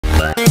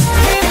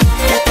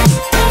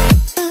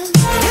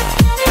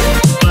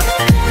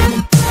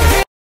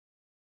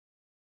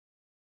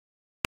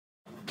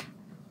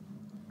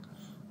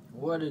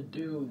what it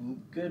do?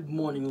 Good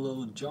morning,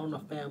 Little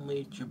Jonah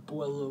family. It's your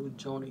boy Little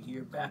Jonah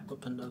here, back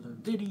with another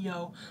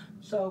video.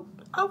 So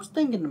I was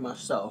thinking to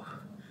myself,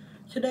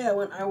 today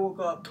I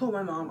woke up, told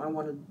my mom I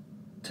wanted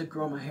to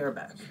grow my hair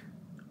back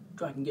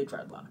so I can get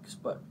dreadlocks.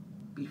 But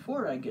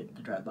before I get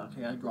the dreadlocks,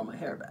 I gotta grow my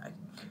hair back.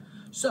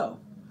 So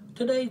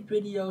today's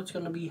video is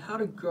gonna be how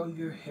to grow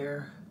your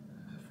hair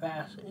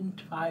fast in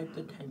 5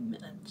 to 10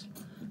 minutes.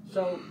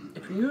 So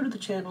if you're new to the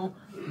channel,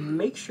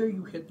 make sure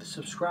you hit the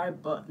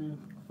subscribe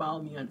button.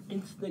 Follow me on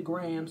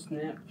Instagram,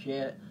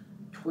 Snapchat,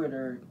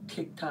 Twitter,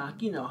 TikTok,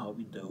 you know how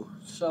we do.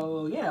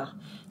 So yeah,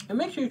 and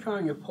make sure you turn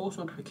on your post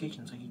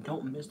notifications so you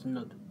don't miss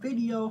another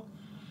video.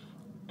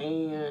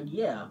 And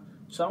yeah,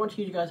 so I want to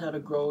teach you guys how to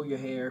grow your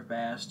hair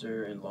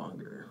faster and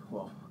longer.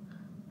 Well,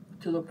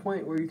 to the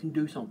point where you can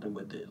do something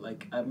with it.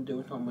 Like I'm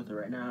doing something with it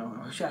right now.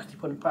 I was actually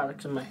putting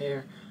products in my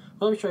hair.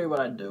 Let me show you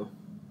what I do.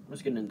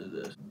 Let's get into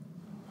this.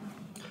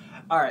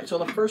 Alright, so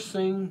the first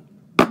thing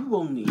you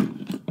will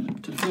need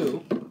to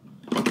do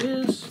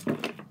is,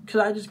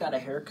 because I just got a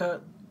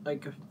haircut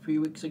like a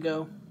few weeks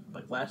ago,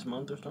 like last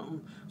month or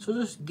something. So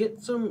just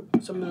get some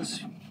of this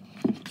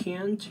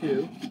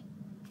Can-2,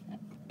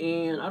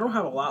 and I don't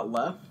have a lot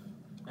left,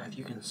 as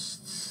you can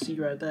see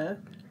right there.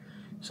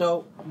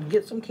 So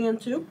get some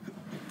Can-2.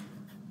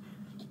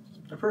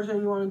 The first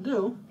thing you want to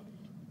do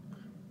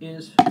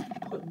is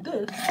put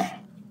this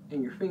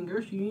in your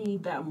fingers. You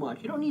need that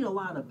much. You don't need a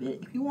lot of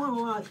it. If you want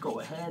a lot, go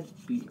ahead.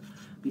 Be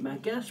my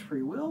guest,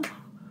 free will.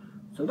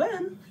 So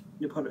then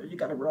you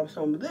gotta rub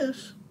some of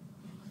this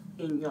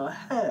in your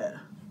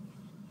hair,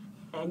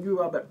 and you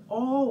rub it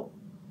all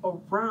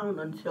around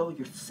until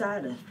you're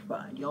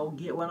satisfied. Y'all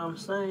get what I'm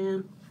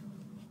saying?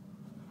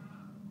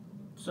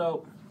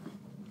 So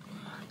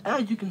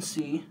as you can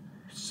see,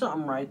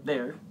 something right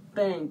there.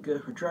 That ain't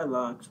good for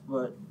dreadlocks,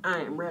 but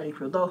I ain't ready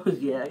for those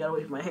yet. I gotta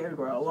wait for my hair to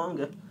grow out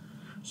longer.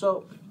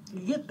 So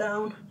we get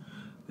down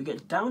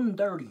and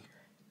dirty.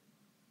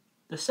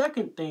 The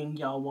second thing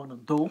y'all wanna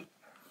do,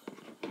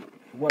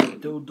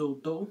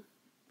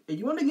 is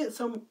you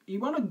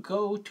wanna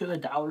go to the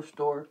dollar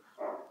store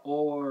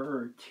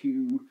or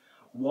to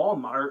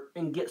Walmart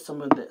and get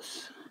some of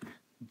this.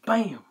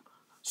 Bam!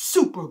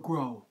 Super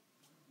Grow.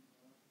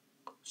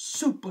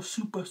 Super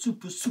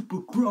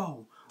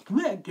Grow.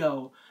 Let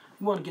go.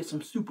 You wanna get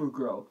some Super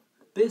Grow.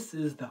 This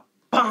is the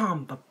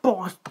bomb, the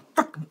boss, the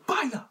freaking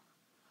fire.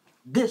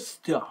 This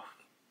stuff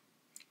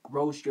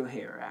grows your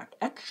hair out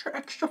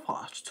extra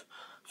fast.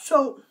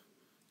 So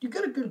you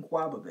get a good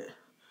grab of it,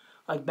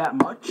 like that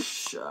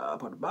much.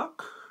 Put it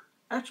back.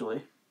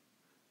 Actually,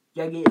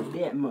 you get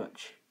that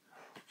much.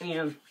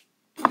 And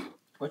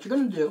what you're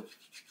gonna do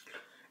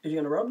is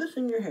you're gonna rub this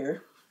in your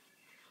hair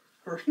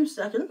for a few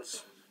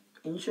seconds,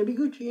 and you should be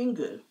Gucci and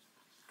good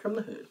from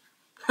the hood.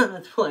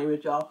 That's playing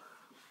with y'all,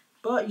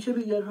 but you should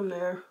be good from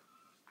there.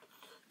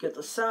 Get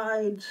the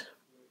sides.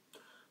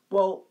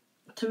 Well,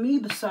 to me,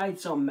 the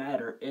sides don't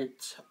matter.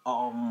 It's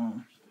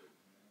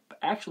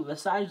actually, the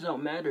sides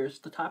don't matter. It's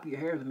the top of your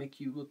hair that make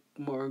you look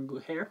more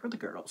good hair for the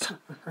girls.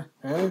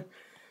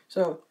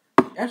 So,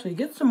 actually,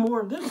 get some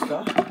more of this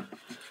stuff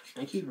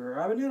and keep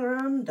rubbing it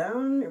around,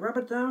 down, rub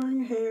it down on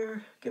your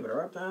hair. Give it a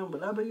rub down,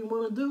 whatever you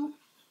want to do.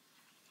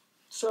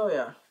 So,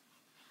 yeah.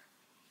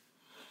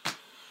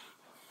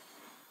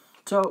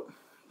 So,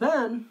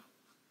 then,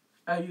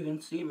 as you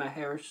can see, my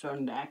hair is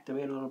starting to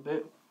activate a little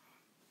bit.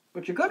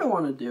 What you're going to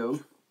want to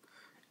do,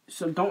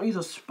 so don't use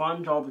a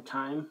sponge all the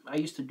time. I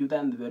used to do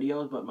that in the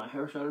videos, but my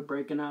hair started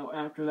breaking out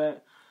after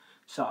that,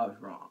 so I was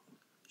wrong.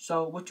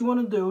 So what you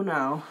want to do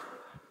now,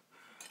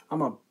 I'm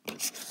going to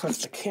put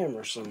the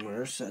camera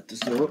somewhere, set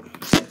this up.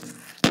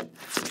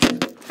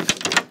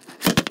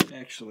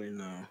 Actually,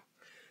 no.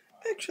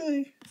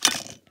 Actually,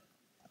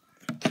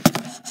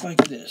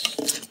 like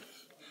this.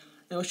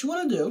 Now what you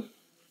want to do,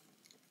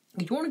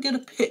 is you want to get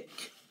a pick,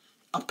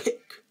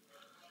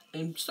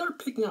 and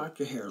start picking out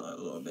your hair a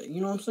little bit,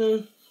 you know what I'm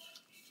saying?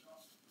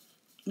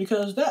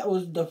 Because that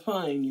was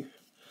define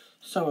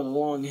some of the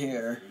long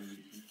hair.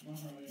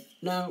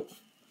 Now,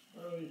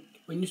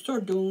 when you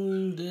start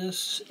doing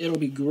this, it'll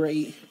be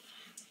great.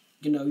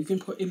 You know, you can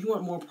put, if you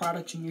want more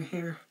products in your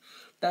hair,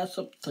 that's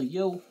up to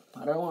you.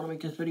 I don't want to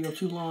make this video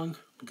too long.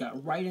 We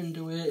got right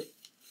into it.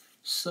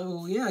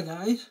 So, yeah,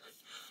 guys.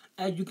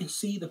 As you can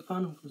see, the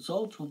final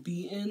results will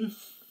be in.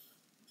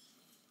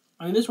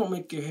 I mean, this won't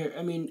make your hair,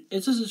 I mean,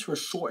 this is for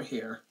short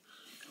hair.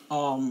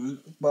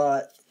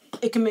 But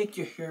it can make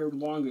your hair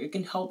longer. It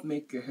can help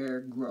make your hair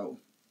grow.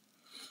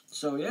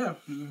 So, yeah.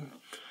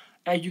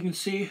 As you can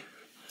see,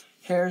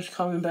 hair's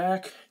coming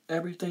back.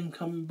 Everything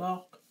coming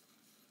back.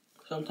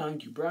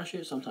 Sometimes you brush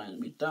it. Sometimes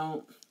we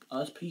don't.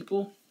 Us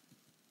people,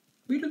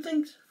 we do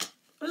things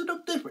a little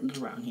different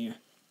around here.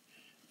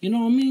 You know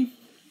what I mean?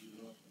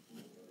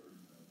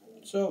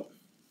 So,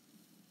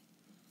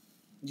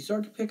 you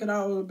start to pick it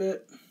out a little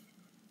bit.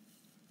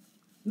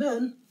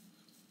 Then,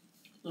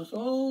 that's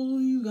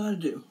all you gotta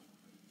do.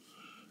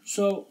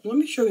 So, let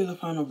me show you the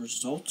final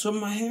results of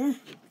my hair.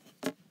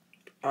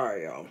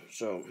 Alright, y'all.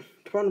 So,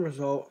 the final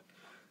result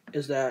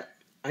is that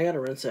I gotta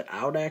rinse it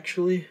out,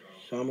 actually.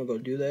 So, I'm gonna go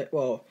do that.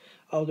 Well,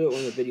 I'll do it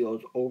when the video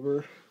is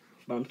over.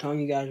 But I'm telling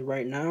you guys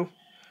right now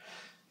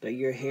that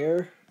your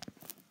hair...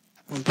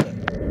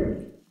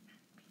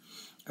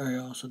 Alright,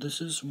 y'all, so this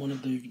is one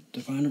of the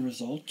final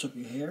results of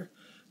your hair.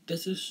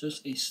 This is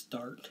just a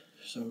start,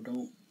 so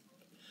don't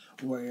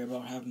worry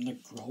about having to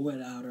grow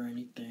it out or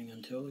anything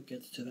until it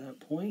gets to that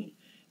point.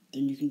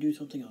 Then you can do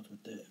something else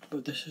with it.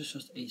 But this is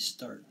just a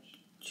start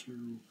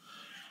to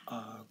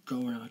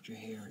growing out your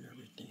hair and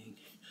everything.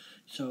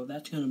 So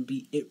that's going to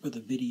be it for the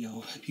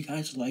video. If you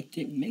guys liked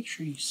it, make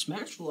sure you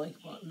smash the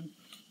like button.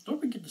 Don't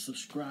forget to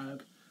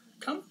subscribe.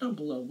 Comment down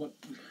below what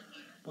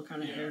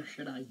kind of hair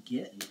should I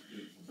get.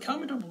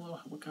 Comment down below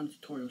what kind of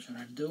tutorial should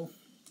I do.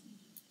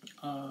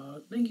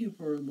 Thank you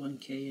for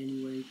 1K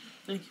anyway.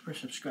 Thank you for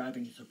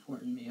subscribing and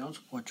supporting me. I'll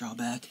support y'all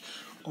back.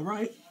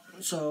 Alright,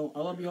 so I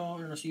love y'all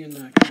and I'll see you in the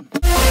next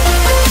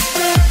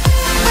one.